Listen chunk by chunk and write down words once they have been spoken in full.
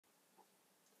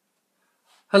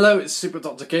Hello, it's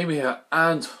SuperDoctorGamer here,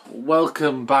 and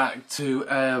welcome back to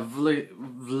a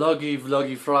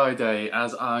vloggy Friday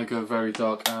as I go very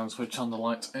dark and switch on the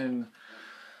lights in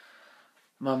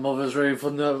my mother's room.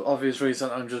 For no obvious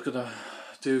reason, I'm just gonna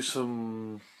do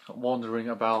some wandering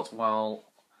about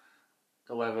while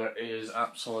the weather is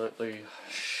absolutely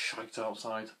shite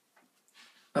outside.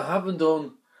 I haven't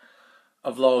done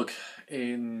a vlog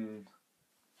in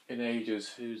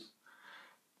ages.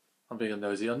 I'm being a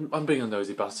nosy. I'm being a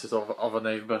nosy bastard of a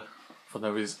neighbour for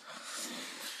no reason.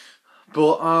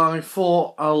 But I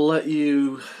thought I'll let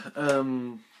you,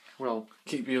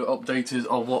 keep you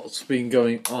updated on what's been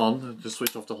going on. Just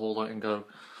switch off the whole light and go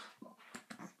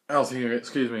out here.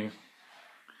 Excuse me.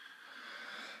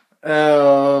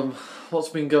 What's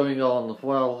been going on?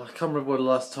 Well, I can't remember the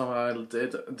last time I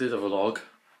did a vlog.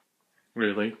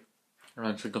 Really, I'm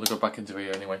actually gonna go back into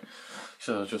it anyway.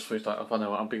 So I'll just switch that off. I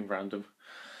know I'm being random.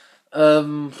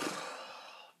 But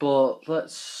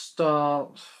let's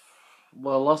start.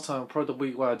 Well, last time, probably the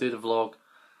week where I did a vlog,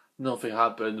 nothing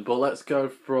happened. But let's go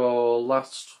for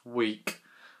last week,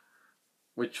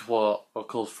 which was, of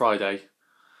course, Friday.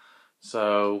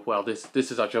 So, well, this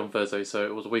is actually on Thursday, so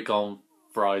it was a week on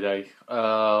Friday.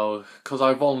 Because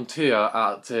I volunteer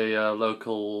at a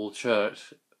local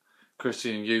church,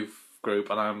 Christian youth group,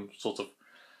 and I'm sort of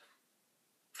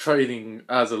training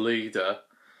as a leader.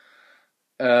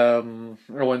 I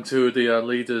went to the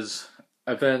leaders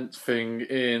event thing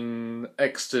in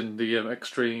Exton, the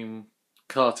extreme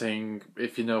karting.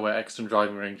 If you know where Exton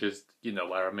driving range is, you know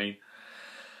where I mean.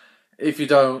 If you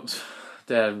don't,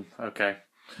 then okay.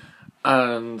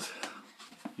 And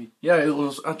yeah, it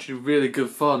was actually really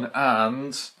good fun.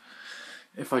 And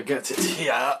if I get it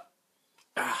here,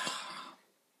 if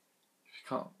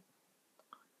you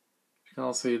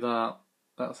can't see that,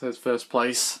 that says first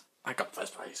place. I got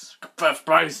first place.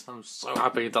 I'm so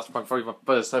happy. That's probably my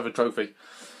first ever trophy.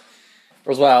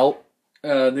 As well,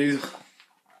 new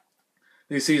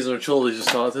season of Chorley just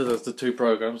started. There's the two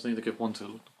programs. I need to give one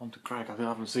to Craig. I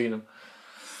haven't seen him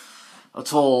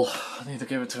at all. I need to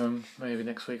give it to him maybe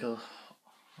next week or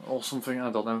something. I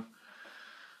don't know.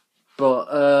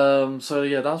 But so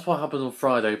yeah, that's what happened on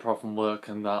Friday, apart from work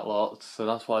and that lot. So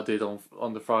that's what I did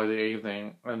on the Friday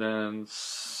evening, and then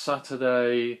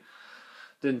Saturday.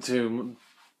 Didn't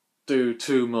do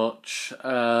too much.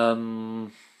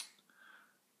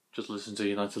 Just listened to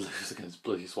United lose against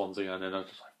bloody Swansea, and then I was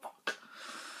just like, fuck.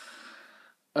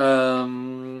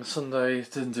 Sunday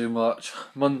didn't do much.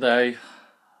 Monday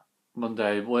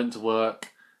went to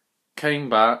work, came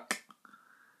back,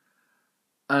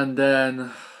 and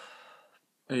then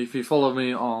if you follow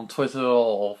me on Twitter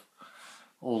or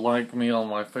like me on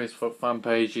my Facebook fan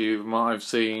page, you might have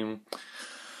seen.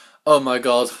 Oh my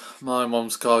god, my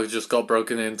mum's car just got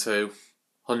broken into.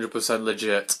 100%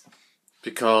 legit.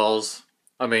 Because,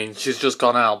 I mean, she's just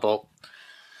gone out, but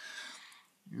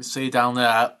you see down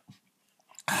there,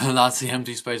 that's the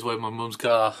empty space where my mum's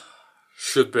car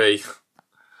should be.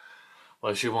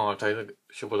 Well, she would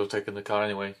have taken the car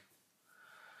anyway.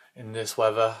 In this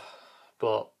weather.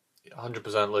 But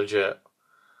 100% legit.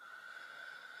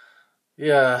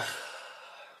 Yeah,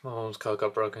 my mum's car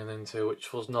got broken into,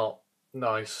 which was not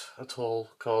nice at all,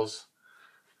 because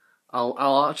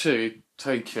I'll actually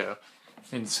take you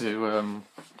into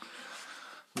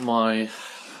my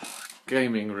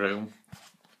gaming room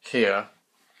here,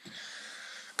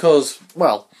 because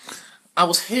well, I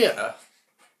was here,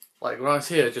 like right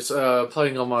here, just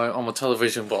playing on my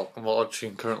television. Well, I'm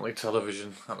watching currently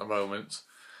television at the moment,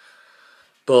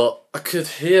 but I could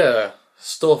hear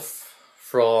stuff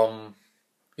from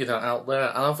out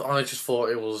there, and I just thought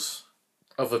it was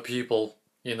other people,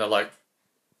 like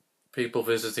people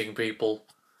visiting people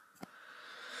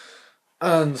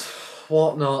and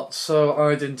whatnot. So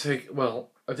I didn't take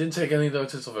any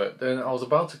notice of it. Then I was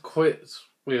about to quit,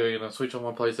 switch on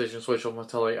my PlayStation, switch on my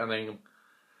telly, and then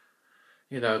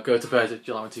go to bed. Do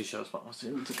you like my t-shirts? But I was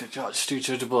to get charged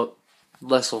stupid, but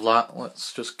less of that.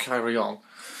 Let's just carry on.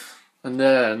 And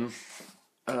then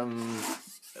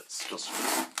it's just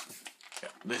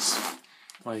this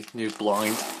my new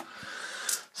blind.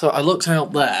 So I looked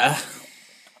out there,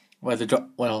 where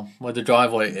the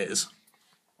driveway is,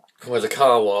 where the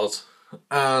car was,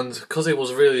 and because it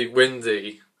was really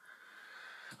windy,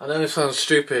 I know it sounds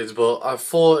stupid, but I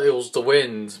thought it was the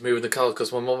wind moving the car,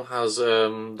 because my mum has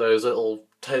those little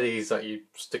teddies that you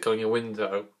stick on your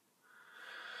window,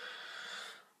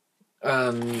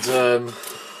 and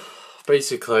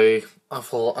basically I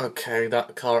thought, okay,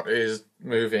 that car is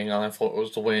moving, and I thought it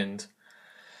was the wind,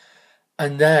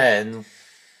 and then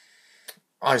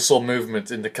I saw movement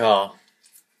in the car,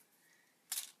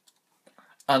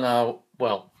 and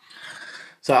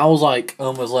So I was like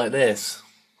almost like this,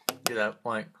 you know,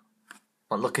 like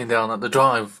looking down at the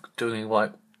drive, doing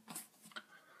like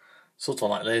sort of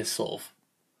like this, sort of.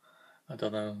 I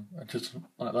don't know, just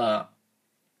like that.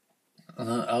 And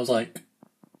I was like,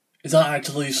 is that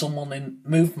actually someone in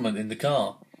movement in the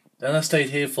car? Then I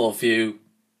stayed here for a few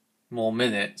more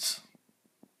minutes.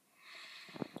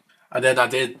 And then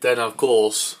then of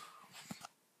course,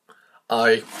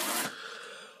 I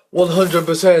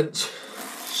 100%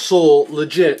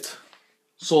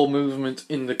 saw movement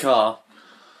in the car.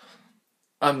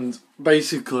 And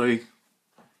basically,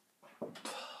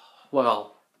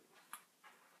 well,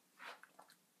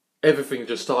 everything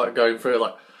just started going through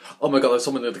like, oh my god, there's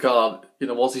someone in the car, you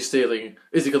know, what's he stealing?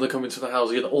 Is he going to come into the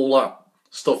house? You know, all that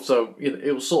stuff. So, you know,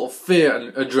 it was sort of fear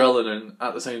and adrenaline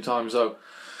at the same time. So,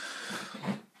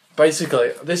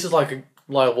 basically, this is like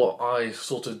what I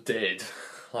sort of did.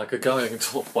 Like a guiding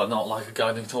tour, well, not like a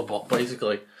guiding tour, but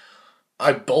basically,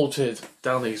 I bolted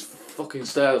down these fucking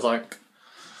stairs like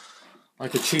a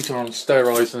cheater on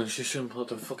steroids, and she shouldn't put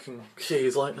the fucking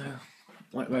keys like there.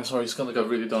 Like there, sorry, it's gonna go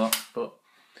really dark, but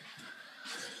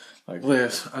like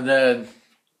this, and then,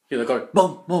 you know, going,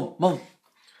 Mum,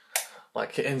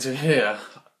 like into here,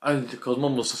 and because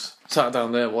Mum was sat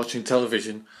down there watching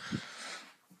television,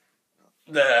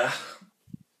 there,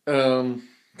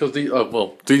 because these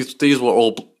were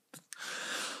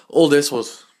all those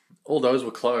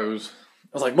were closed.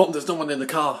 I was like, Mum, there's no one in the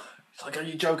car. She's like, are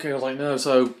you joking? I was like, no.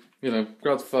 So, you know,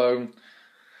 grab the phone,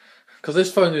 because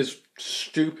this phone is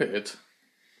stupid.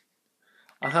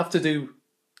 I have to do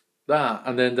that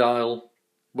and then dial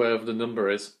wherever the number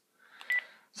is.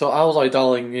 So I was like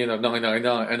dialing, you know,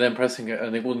 999 and then pressing it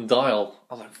and it wouldn't dial.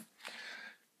 I was like,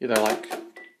 you know, like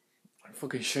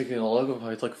fucking shaking all over the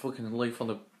place like a fucking leaf on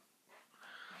a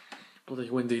bloody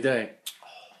windy day.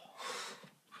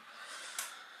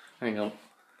 Hang on.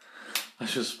 I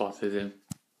just spotted him.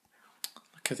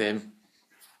 Look at him.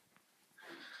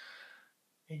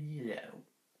 Hello.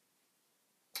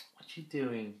 What you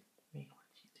doing?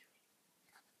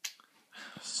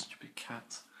 Stupid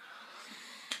cat.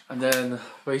 And then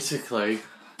basically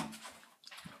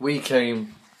we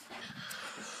came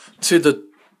to the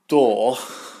door,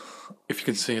 if you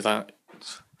can see that,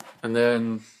 and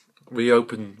then we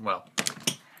opened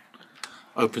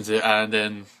it, and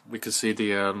then we could see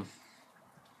the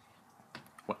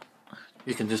well,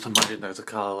 you can just imagine there's a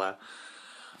car there,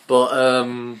 but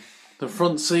the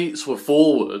front seats were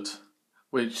forward,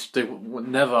 which they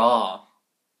never are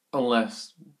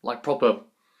unless like proper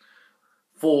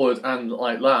forward and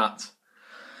like that.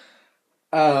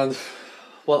 And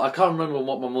well, I can't remember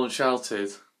what my mum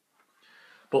shouted,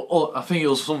 but I think it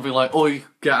was something like, "Oi,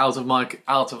 get out of my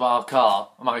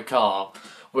car!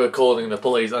 We're calling the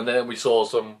police." And then we saw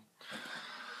some.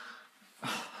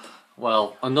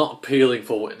 Well, I'm not appealing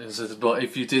for witnesses, but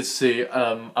if you did see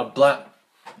a black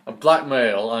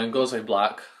male, I'm gonna say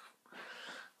black.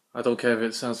 I don't care if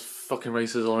it sounds fucking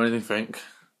racist or anything,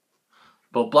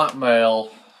 but black male,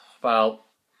 about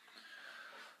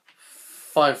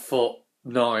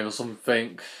 5'9" or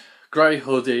something, grey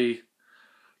hoodie,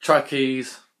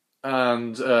 trackies,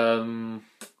 and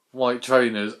white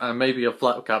trainers, and maybe a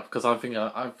flat cap, because I think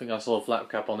I saw a flat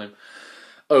cap on him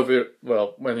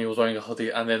when he was wearing a hoodie,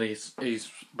 and then he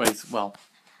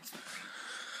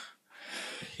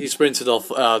sprinted off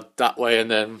that way,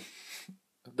 and then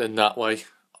that way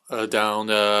down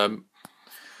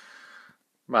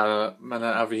Manor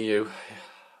Avenue.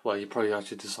 Well, you probably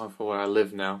actually decipher where I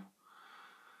live now.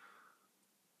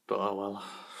 But oh well,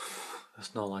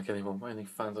 it's not like any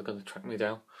fans are going to track me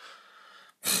down.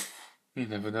 You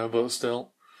never know, but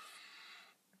still.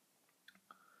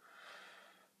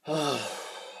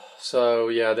 So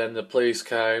yeah, then the police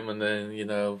came, and then, you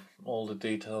know, all the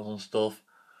details and stuff.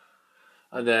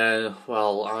 And then,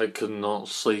 well, I could not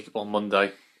sleep on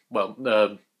Monday. Well,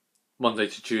 Monday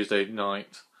to Tuesday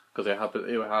night, because it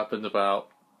happened about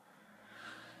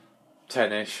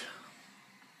 10ish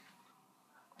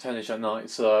at night,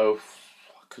 so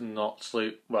I could not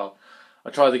sleep. Well, I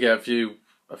tried to get a few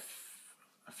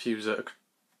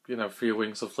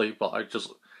winks of sleep, but I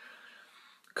just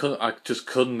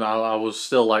couldn't. I was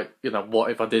still like, you know,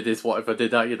 what if I did this? What if I did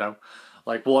that? You know,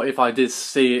 like what if I did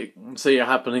see it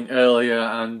happening earlier,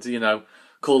 and, you know,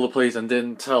 call the police and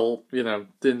didn't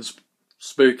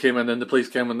spook him, and then the police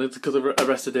came and they could have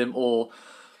arrested him, or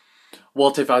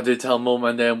what if I did tell Mum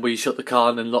and then we shut the car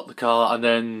and then locked the car, and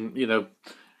then, you know,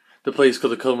 the police could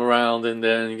have come around and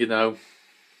then, you know,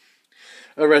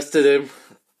 arrested him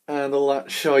and all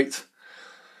that shite.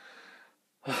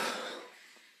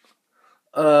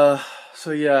 So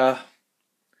yeah,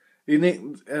 he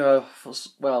nicked.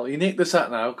 He nicked the sat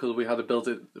nav because we had a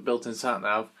built-in sat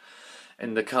nav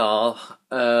in the car.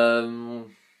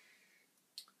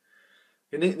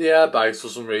 He nicked the airbags for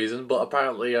some reason, but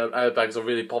apparently airbags are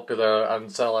really popular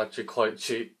and sell actually quite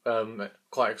cheap,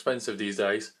 quite expensive these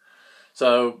days.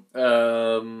 So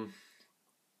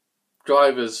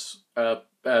driver's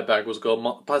airbag was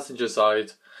gone. Passenger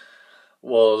side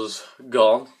was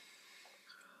gone.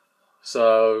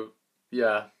 So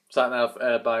yeah, sat nav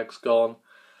airbags gone.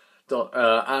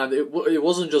 And it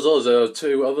wasn't just us. There were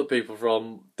two other people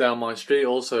from down my street,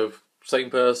 also same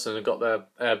person, who got their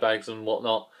airbags and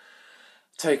whatnot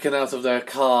taken out of their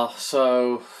car.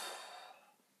 So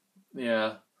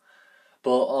yeah,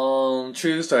 but on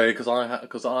Tuesday, because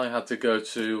I had to go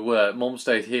to work, Mum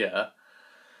stayed here,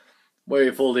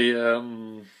 waiting for the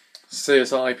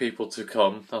CSI people to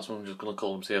come. That's what I'm just gonna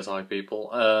call them, CSI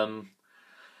people.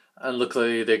 And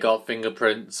luckily they got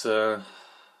fingerprints.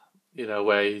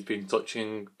 Where he'd been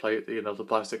touching the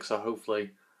plastic. So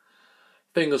hopefully,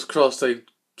 fingers crossed, they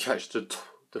catch the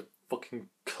fucking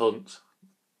cunt.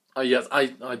 Yes, I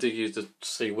do use the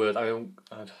C word. I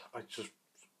just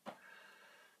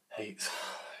hate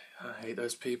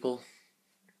those people.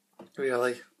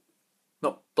 Really,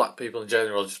 not black people in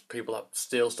general, just people that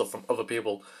steal stuff from other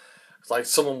people. It's like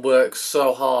someone works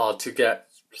so hard to get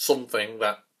something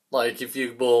that, like, if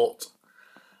you bought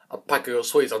a packet of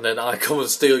sweets and then I come and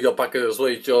steal your packet of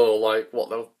sweets, you're like, what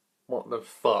the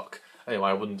fuck? Anyway,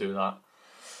 I wouldn't do that.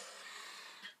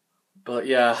 But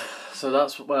yeah, so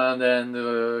that's when then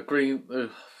the green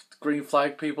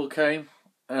flag people came,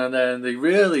 and then the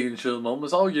really insured mum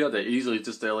was, oh yeah, they're easily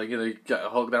just steal, like, you get a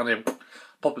hog down here,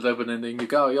 pop it open, and then you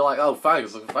go. You're like, oh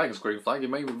thanks green flag. You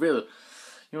made me really,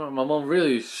 my mum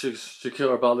really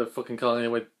secure about the fucking car.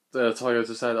 Anyway,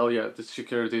 Toyota said, oh yeah, the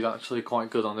security is actually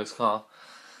quite good on this car.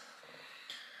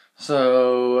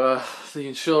 So the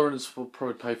insurance will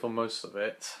probably pay for most of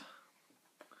it,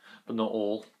 but not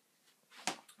all.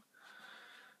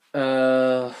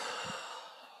 Then,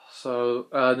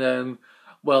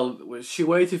 she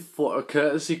waited for a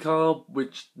courtesy car,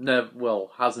 which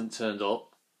hasn't turned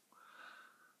up,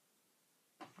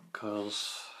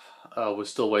 because we're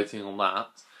still waiting on that.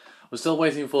 We're still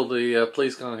waiting for the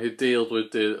police guy who deals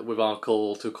with our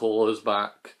call to call us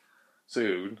back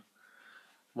soon.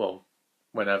 Well,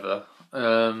 whenever,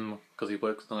 because he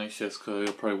works night shifts, because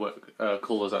he'll probably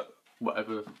call us at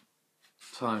whatever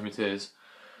time it is.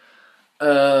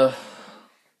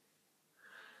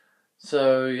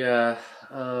 So yeah,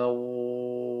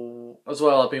 as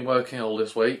well, I've been working all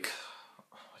this week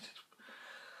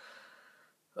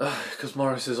because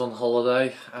Morris is on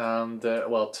holiday, and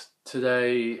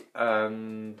today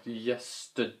and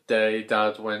yesterday,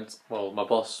 Dad went. Well, my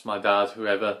boss, my dad,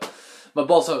 whoever, my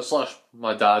boss /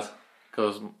 my dad,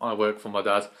 because I work for my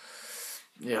dad.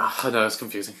 Yeah, I know it's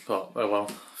confusing, but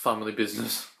family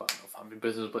business. Well, not family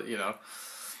business, but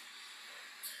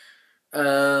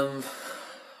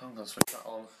I'm gonna switch that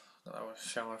on. I'll have a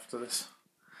shower after this.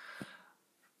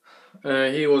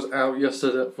 He was out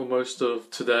yesterday for most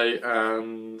of today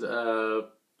and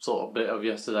sort of bit of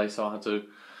yesterday, so I had to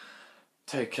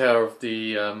take care of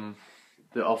the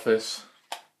office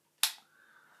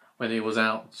when he was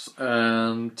out.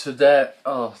 And today,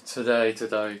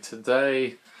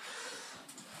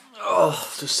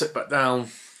 just sit back down.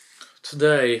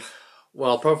 Today,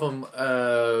 well, apart from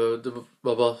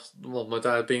my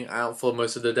dad being out for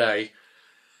most of the day,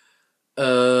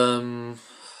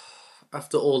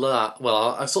 after all that,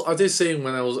 I did see him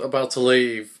when I was about to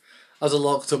leave. As I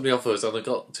locked up the office and I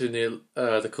got to near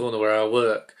the corner where I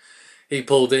work, he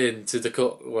pulled into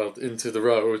the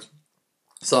road.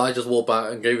 So I just walked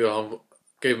back and gave him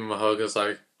a hug. I was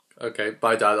like, "Okay,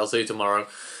 bye, Dad. I'll see you tomorrow,"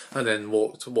 and then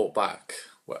walked back.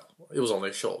 Well, it was only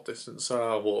a short distance, so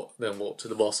I walked to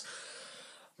the boss.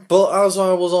 But as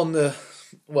I was on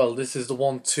this is the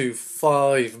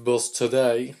 125 bus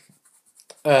today.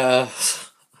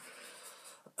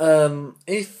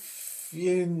 If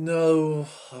you know,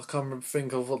 I can't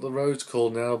think of what the road's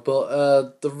called now,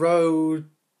 but the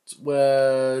road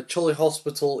where Chorley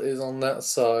Hospital is on that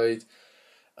side,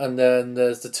 and then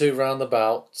there's the two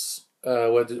roundabouts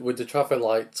with the traffic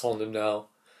lights on them now.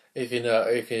 If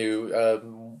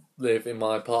you live in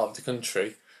my part of the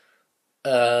country,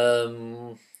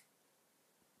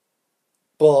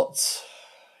 but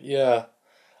yeah,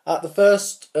 at the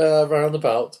first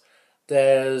roundabout,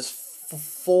 there's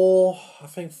four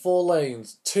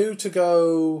lanes. Two to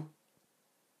go,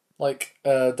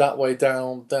 that way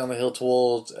down the hill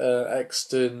towards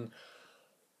Exton,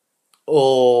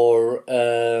 or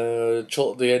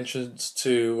the entrance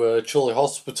to Chorley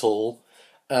Hospital,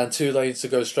 and 2 lanes to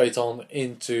go straight on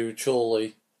into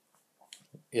Chorley.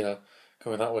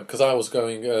 Going that way, because I was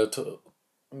going the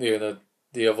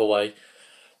other way,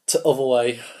 because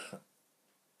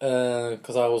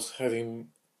I was heading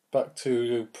back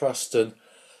to Preston.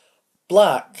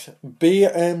 Black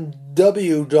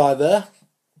BMW driver,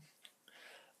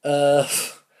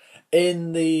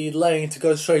 in the lane to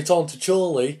go straight on to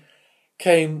Chorley,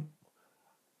 came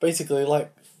basically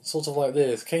sort of like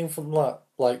this. Came from I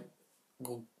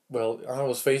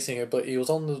was facing it, but he was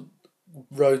on the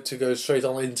road to go straight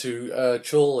on into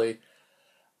Chorley,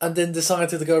 and then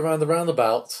decided to go around the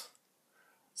roundabout.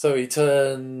 So he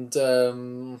turned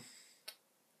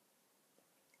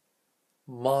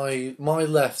my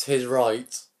left, his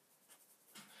right,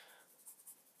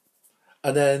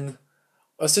 and then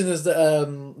as soon as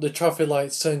the traffic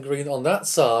lights turned green on that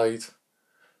side,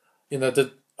 one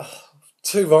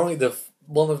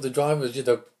of the drivers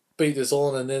beat us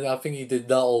on, and then I think he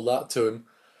did all that to him,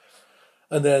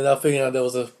 and then I think there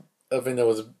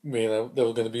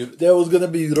was gonna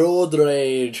be road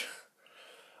rage,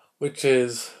 which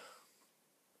is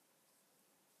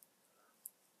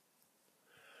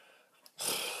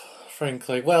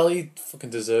frankly, well, he fucking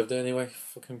deserved it anyway.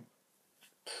 Fucking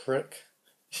prick.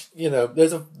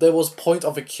 There was point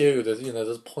of a queue.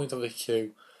 There's point of a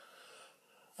queue.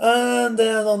 And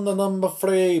then on the number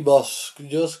 3 bus,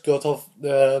 just got off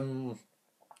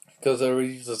because they're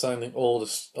redesigning all the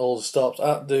stops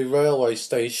at the railway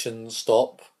station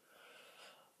stop.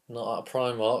 Not at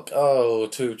Primark. Oh,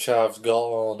 2 chavs got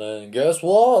on, and guess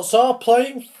what? Start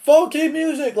playing funky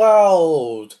music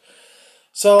loud.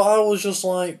 So I was just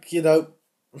like,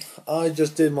 I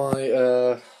just did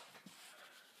my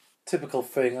typical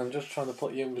thing. I'm just trying to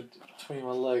put you in between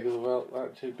my legs without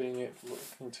actually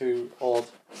looking too odd.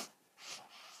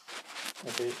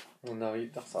 Okay, well, no,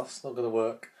 that's not gonna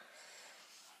work.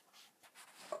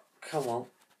 Come on,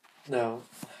 no,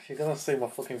 you're gonna see my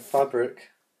fucking fabric.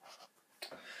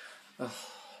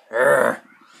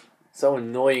 So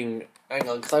annoying. Hang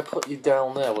on, can I put you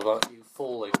down there without you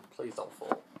falling? Please don't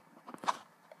fall.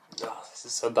 Oh, this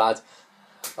is so bad.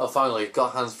 Oh, finally,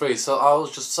 got hands free. So I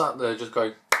was just sat there, just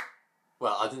going.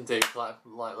 Well, I didn't do it like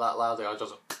that loudly. I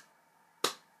just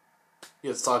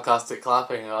sarcastic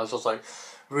clapping, and I was just like,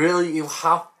 "Really,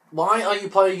 Why are you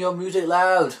playing your music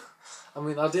loud?" I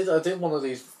mean, I did one of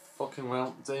these fucking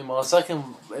rounds in my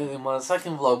second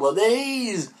vlog, but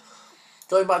these,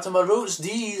 going back to my roots,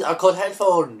 these are called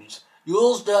headphones.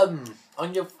 Use them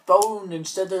on your phone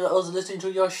instead of us listening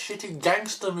to your shitty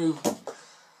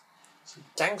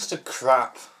gangster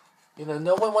crap.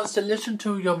 No one wants to listen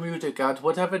to your music at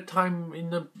whatever time in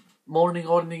the morning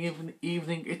or in the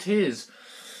evening it is.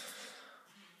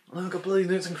 I got bloody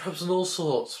nuts and crabs and all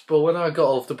sorts. But when I got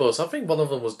off the bus, I think one of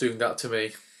them was doing that to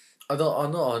me. I'm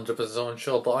not 100%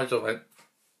 sure, but I just went,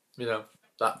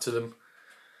 that to them.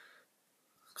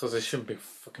 Because they shouldn't be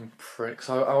fucking pricks.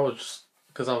 I was just,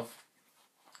 because I've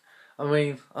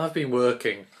been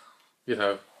working,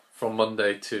 from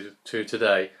Monday to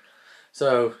today.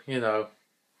 So,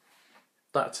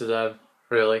 that to them,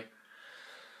 really.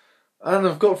 And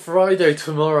I've got Friday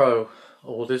tomorrow.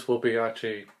 Or this will be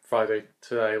actually Friday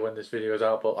today when this video is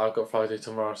out, but I've got Friday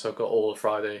tomorrow, so I've got all of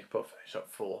Friday, but finish at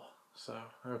 4. So,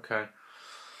 okay.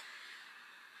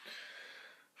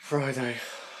 Friday.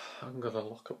 I'm gonna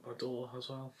lock up my door as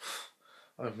well.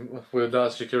 We're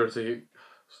that security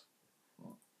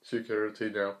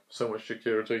now. So much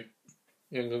security.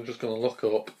 I'm just gonna lock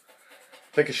up,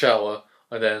 take a shower,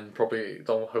 and then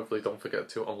hopefully don't forget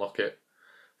to unlock it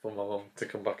for my mum to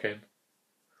come back in.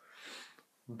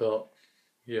 But,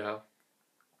 yeah.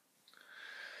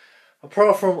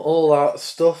 Apart from all that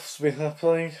stuff's been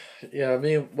happening, yeah,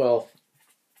 we're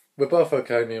both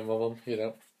okay, me and my mum,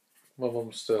 My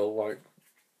mum's still,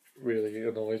 really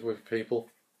annoyed with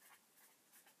people.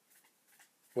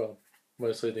 Well,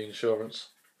 mostly the insurance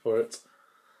for it.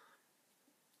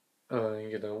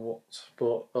 You know what,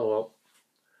 but, oh well.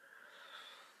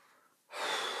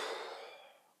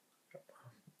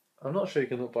 I'm not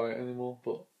shaken up by it anymore,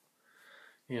 but,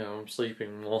 I'm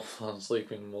sleeping more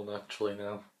naturally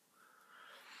now.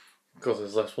 Because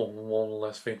there's one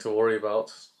less thing to worry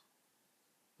about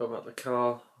the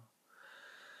car.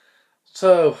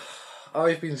 So,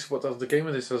 I've been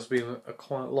SuperDoctorGamer. This has been a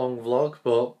quite long vlog,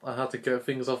 but I had to get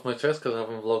things off my chest because I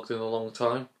haven't vlogged in a long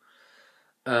time.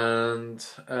 And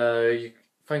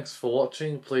thanks for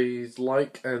watching. Please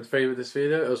like and favourite this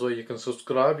video, as well you can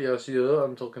subscribe. Yes,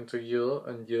 I'm talking to you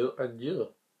and you and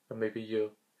you, and maybe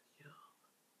you.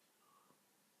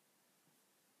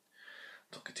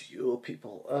 Talking to you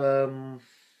people.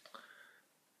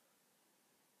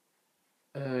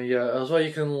 Yeah, as well,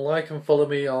 you can like and follow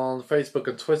me on Facebook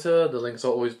and Twitter. The links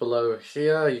are always below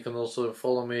here. You can also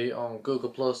follow me on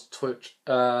Google Plus, Twitch,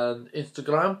 and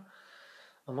Instagram.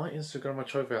 I might Instagram my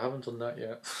trophy. I haven't done that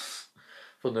yet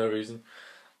for no reason.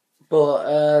 But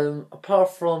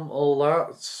apart from all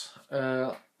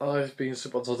that, I've been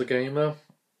SuperDoctorGamer,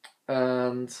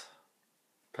 and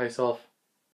peace off.